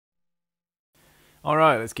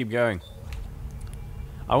Alright, let's keep going.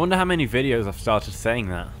 I wonder how many videos I've started saying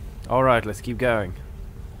that. Alright, let's keep going.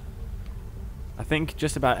 I think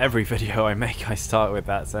just about every video I make I start with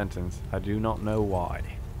that sentence. I do not know why.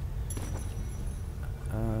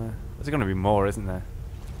 There's gonna be more, isn't there?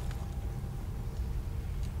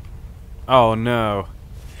 Oh no.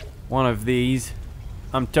 One of these.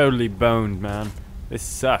 I'm totally boned, man. This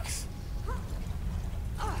sucks.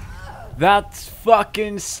 That's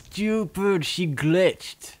fucking stupid. She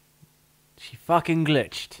glitched. She fucking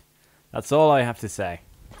glitched. That's all I have to say.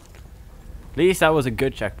 At least that was a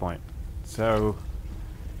good checkpoint. So,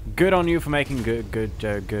 good on you for making good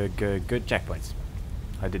checkpoints.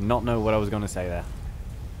 I did not know what I was going to say there.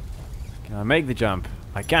 Can I make the jump?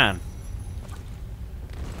 I can.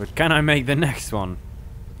 But can I make the next one?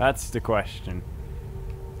 That's the question.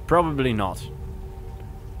 Probably not.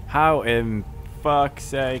 How in fuck's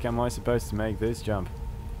sake am I supposed to make this jump?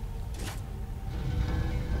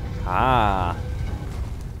 Ah.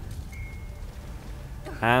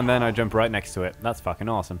 And then I jump right next to it. That's fucking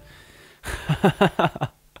awesome.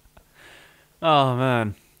 Oh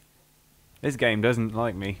man. This game doesn't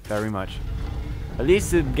like me very much. At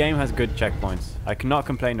least the game has good checkpoints. I cannot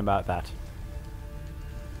complain about that.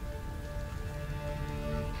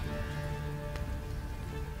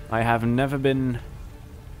 I have never been...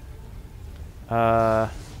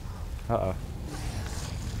 Uh-oh.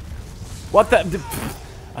 What the...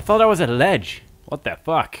 I thought that was a ledge. What the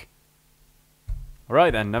fuck?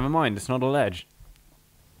 Alright then, never mind. It's not a ledge.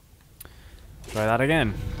 Try that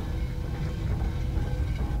again.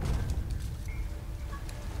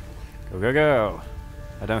 Go, go, go.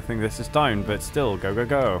 I don't think this is timed, but still, go, go,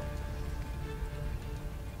 go.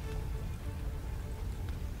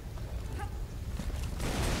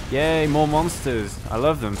 Yay, more monsters. I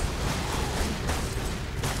love them.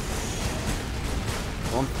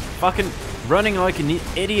 I'm fucking running like an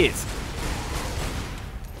idiot.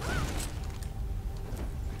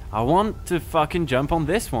 I want to fucking jump on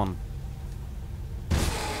this one.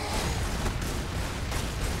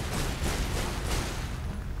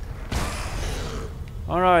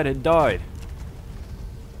 Alright, it died.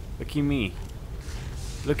 Looky me.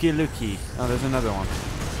 Looky, looky. Oh, there's another one.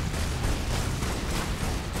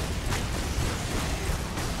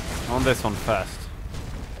 On this one first.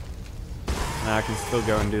 Now I can still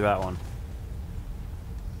go and do that one.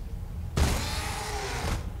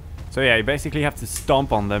 So yeah, you basically have to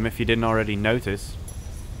stomp on them if you didn't already notice.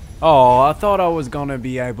 Oh, I thought I was gonna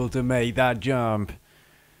be able to make that jump.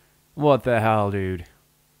 What the hell, dude?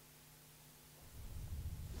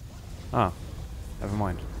 Oh, never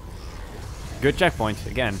mind. Good checkpoint,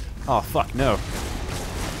 again. Oh, fuck, no.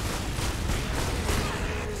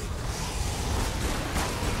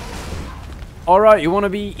 Alright, you want to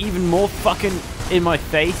be even more fucking in my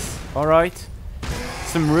face? Alright.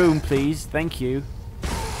 Some room, please. Thank you.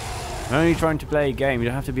 I'm only trying to play a game. You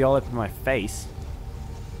don't have to be all up in my face.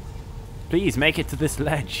 Please, make it to this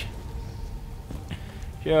ledge.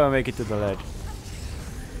 Sure, make it to the ledge.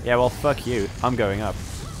 Yeah, well, fuck you. I'm going up.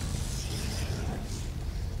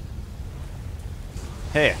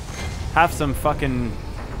 Here. Have some fucking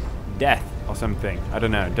death or something. I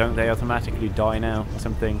don't know. Don't they automatically die now or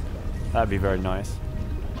something? That'd be very nice.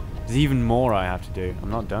 There's even more I have to do.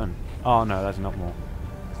 I'm not done. Oh no, that's not more.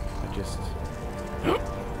 I just...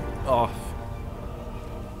 off.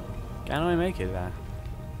 Can I make it there?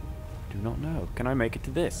 Do not know. Can I make it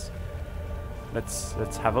to this? Let's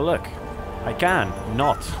have a look. I can.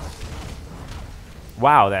 Not.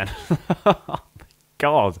 Wow then. Oh my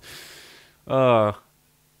god. Oh.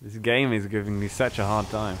 This game is giving me such a hard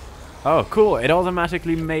time. Oh, cool. It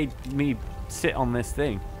automatically made me sit on this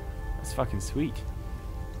thing. That's fucking sweet.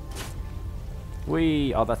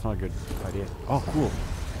 Whee! Oh, that's not a good idea. Oh, cool.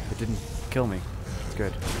 It didn't kill me. It's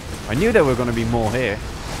good. I knew there were going to be more here.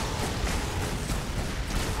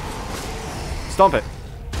 Stomp it.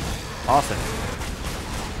 Awesome.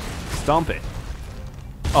 Stomp it.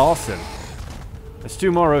 Awesome. There's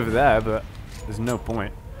two more over there, but there's no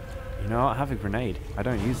point. You know what? I have a grenade. I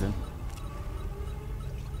don't use them.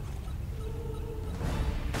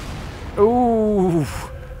 Ooh!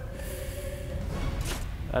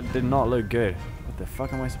 That did not look good. What the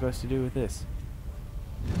fuck am I supposed to do with this?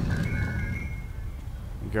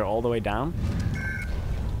 You go all the way down?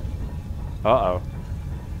 Uh-oh.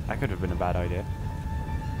 That could have been a bad idea.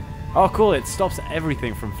 Oh, cool. It stops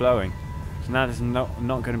everything from flowing. So now there's not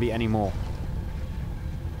going to be any more.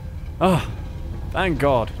 Oh, thank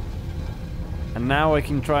God. And now I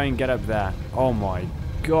can try and get up there. Oh my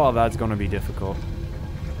god, that's gonna be difficult.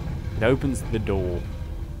 It opens the door.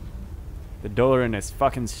 The door in his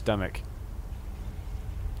fucking stomach.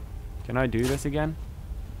 Can I do this again?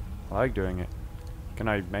 I like doing it. Can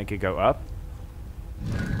I make it go up?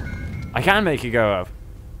 I can make it go up.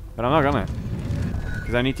 But I'm not gonna.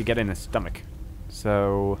 Because I need to get in the stomach.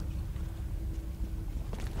 So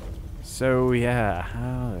yeah.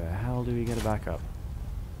 How the hell do we get it back up?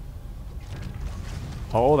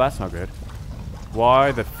 Oh, that's not good.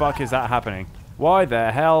 Why the fuck is that happening? Why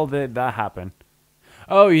the hell did that happen?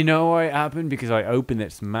 Oh, you know why it happened? Because I opened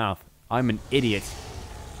its mouth. I'm an idiot.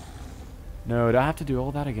 No, do I have to do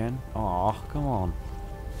all that again? Aw, come on.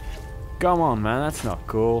 Come on, man. That's not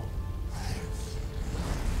cool.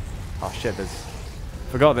 Oh, shit.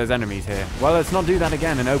 Forgot there's enemies here. Well, let's not do that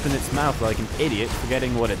again and open its mouth like an idiot,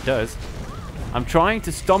 forgetting what it does. I'm trying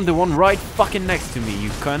to stomp the one right fucking next to me, you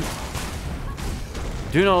cunt.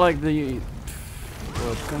 Do not like the...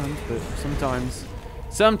 well, cunt, but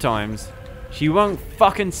sometimes she won't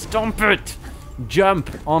fucking stomp it. Jump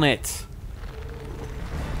on it.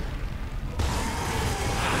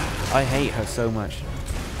 I hate her so much.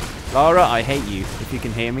 Lara, I hate you. If you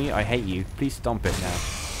can hear me, I hate you. Please stomp it now.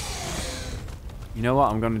 You know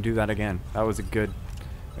what? I'm gonna do that again. That was a good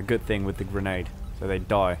thing with the grenade. So they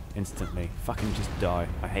die instantly. Fucking just die.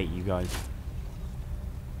 I hate you guys.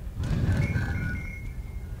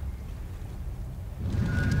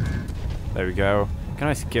 There we go. Can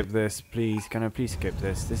I skip this, please? Can I please skip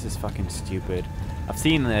this? This is fucking stupid. I've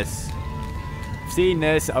seen this.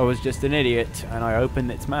 I was just an idiot, and I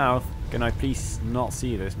opened its mouth. Can I please not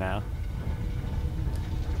see this now?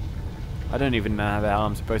 I don't even know how the hell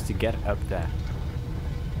I'm supposed to get up there.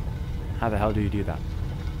 How the hell do you do that?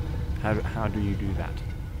 How do you do that?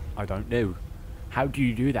 I don't know. How do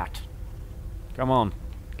you do that? Come on.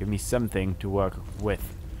 Give me something to work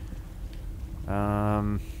with.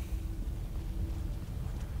 I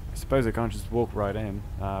suppose I can't just walk right in.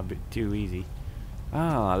 A bit too easy.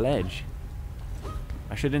 Ah, ledge.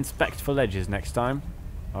 I should inspect for ledges next time.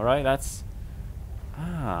 Alright, that's...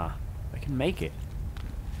 ah, I can make it.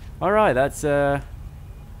 Alright, that's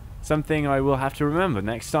something I will have to remember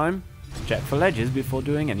next time. Check for ledges before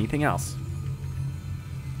doing anything else.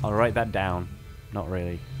 I'll write that down. Not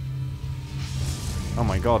really. Oh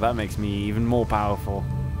my god, that makes me even more powerful.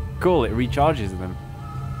 Cool, it recharges them.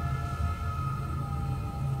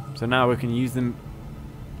 So now we can use them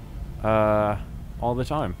all the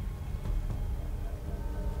time.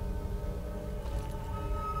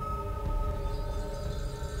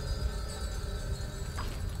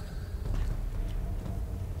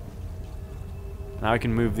 Now I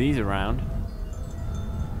can move these around.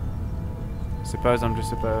 Suppose I'm just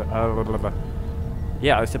supposed...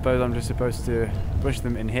 yeah, I suppose I'm just supposed to push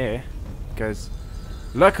them in here. Because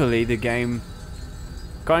luckily the game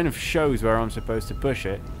kind of shows where I'm supposed to push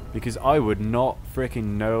it. Because I would not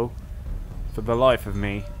freaking know for the life of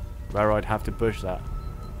me where I'd have to push that.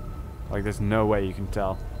 Like there's no way you can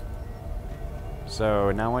tell.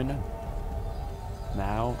 So now I know.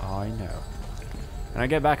 Now I know. And I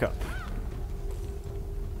get back up.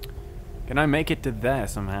 Can I make it to there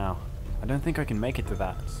somehow? I don't think I can make it to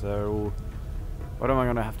that, so what am I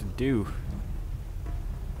gonna have to do?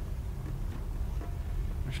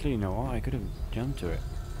 Actually, you know what? I could have jumped to it.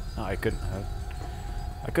 No, I couldn't have.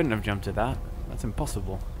 I couldn't have jumped to that. That's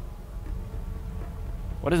impossible.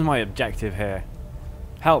 What is my objective here?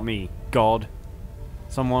 Help me, God.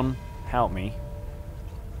 Someone, help me.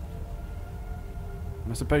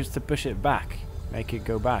 Am I supposed to push it back? Make it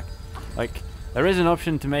go back? Like... there is an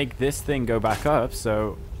option to make this thing go back up,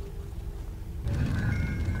 so...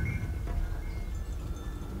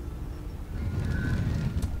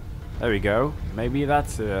 there we go. Maybe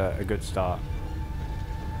that's a good start.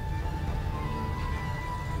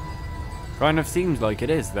 Kind of seems like it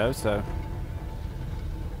is, though, so...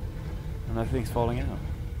 and nothing's falling out.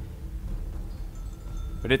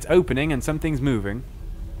 But it's opening and something's moving.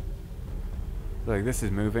 Look, this is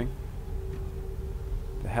moving.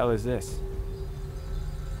 The hell is this?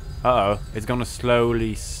 Uh-oh, it's gonna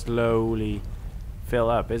slowly fill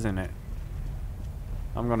up, isn't it?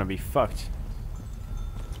 I'm gonna be fucked.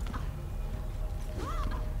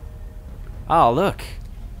 Oh, look!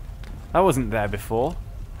 That wasn't there before.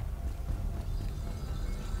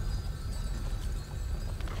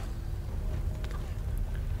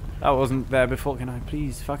 That wasn't there before. Can I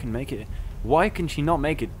please fucking make it? Why can she not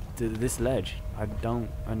make it to this ledge? I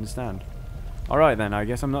don't understand. Alright then, I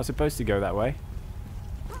guess I'm not supposed to go that way.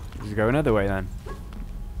 Just go another way then.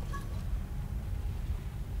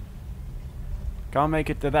 Can't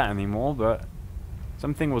make it to that anymore, but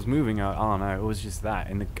something was moving. Oh no, it was just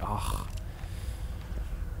that in the...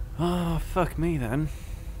 oh, fuck me then.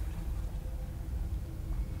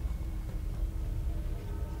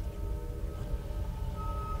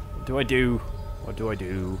 do I do? What do I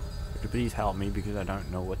do? Could you please help me because I don't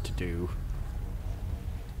know what to do.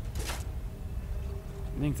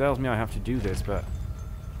 Something tells me I have to do this, but...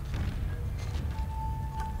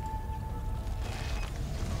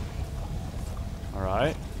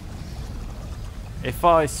 Alright. If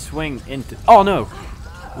I swing into... Oh no!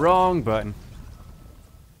 Wrong button.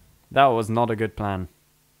 That was not a good plan.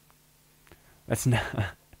 Let's not...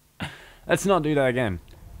 Let's not do that again.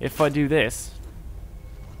 If I do this...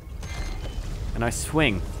 And I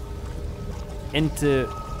swing... Into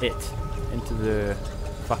it. Into the...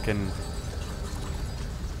 Fucking...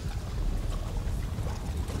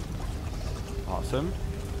 Awesome.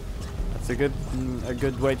 That's a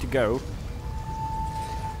good way to go.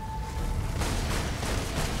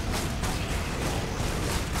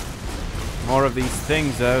 More of these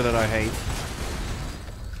things though that I hate.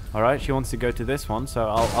 Alright, she wants to go to this one, so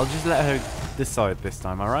I'll just let her decide this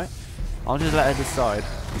time, alright? I'll just let her decide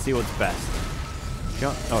and see what's best.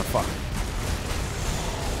 Oh fuck.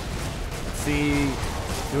 Let's see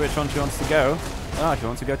which one she wants to go. Oh, she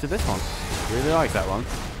wants to go to this one. She really likes that one.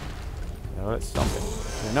 So let's stop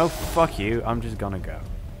it. No, fuck you, I'm just gonna go.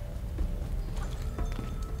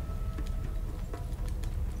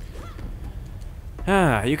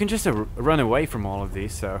 You can just run away from all of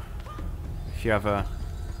these, so if you ever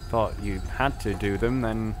thought you had to do them,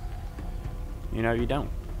 then you know you don't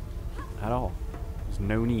at all. There's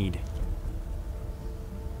no need.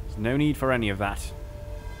 There's no need for any of that.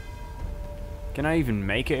 Can I even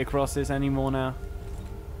make it across this anymore now?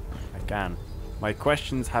 I can. My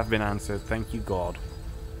questions have been answered, thank you God.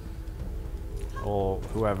 Or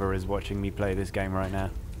whoever is watching me play this game right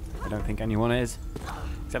now. I don't think anyone is,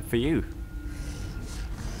 except for you.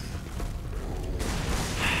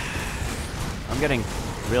 I'm getting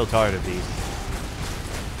real tired of these.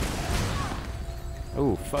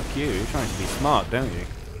 Oh, fuck you. You're trying to be smart, don't you?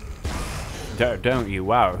 Don't you?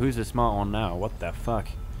 Wow, who's the smart one now? What the fuck?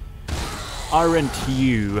 Aren't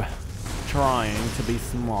you trying to be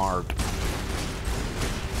smart? What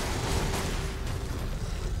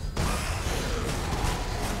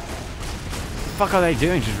the fuck are they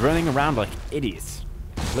doing? Just running around like idiots.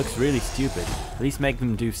 Looks really stupid. At least make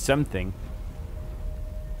them do something.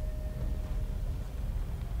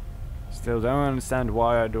 Still don't understand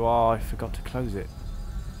why I forgot to close it.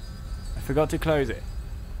 I forgot to close it.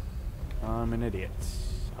 I'm an idiot.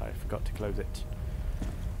 I forgot to close it.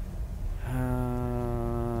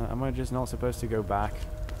 Am I just not supposed to go back?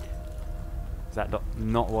 Is that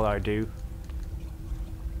not what I do?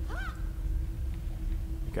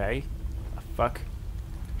 Okay. Fuck.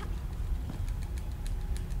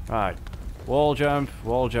 Right. Wall jump,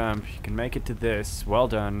 wall jump. You can make it to this. Well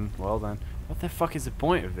done, well done. What the fuck is the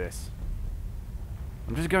point of this?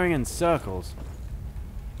 I'm just going in circles.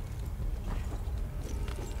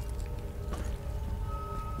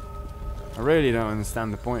 I really don't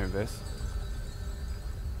understand the point of this.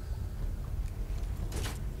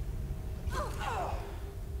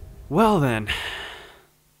 Well then.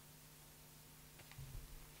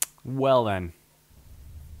 Well then.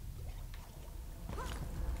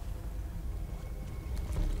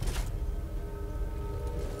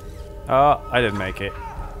 Oh, I didn't make it.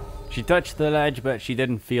 She touched the ledge, but she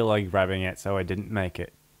didn't feel like grabbing it, so I didn't make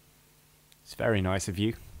it. It's very nice of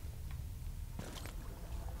you.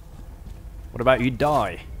 What about you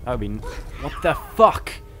die? That would be... What the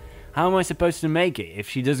fuck? How am I supposed to make it if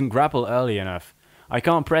she doesn't grapple early enough? I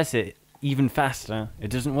can't press it even faster. It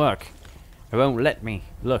doesn't work. It won't let me.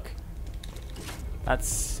 Look.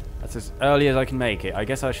 That's as early as I can make it. I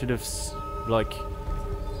guess I should have, like,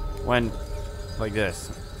 went like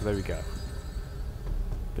this. There we go.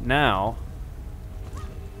 But now...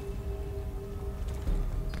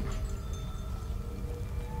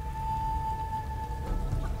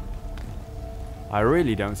 I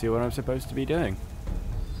really don't see what I'm supposed to be doing.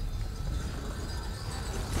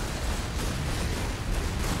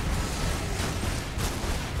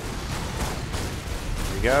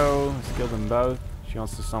 There we go. Let's kill them both. She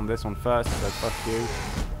wants to summon this one first, so fuck you.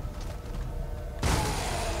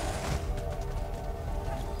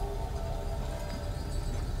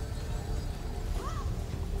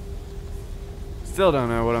 Still don't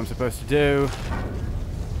know what I'm supposed to do.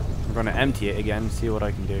 I'm going to empty it again, see what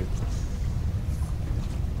I can do.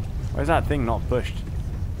 Why is that thing not pushed?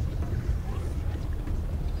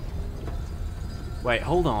 Wait,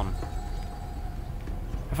 hold on.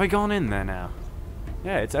 Have I gone in there now?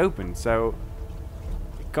 Yeah, it's open, so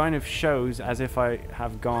it kind of shows as if I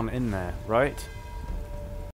have gone in there, right?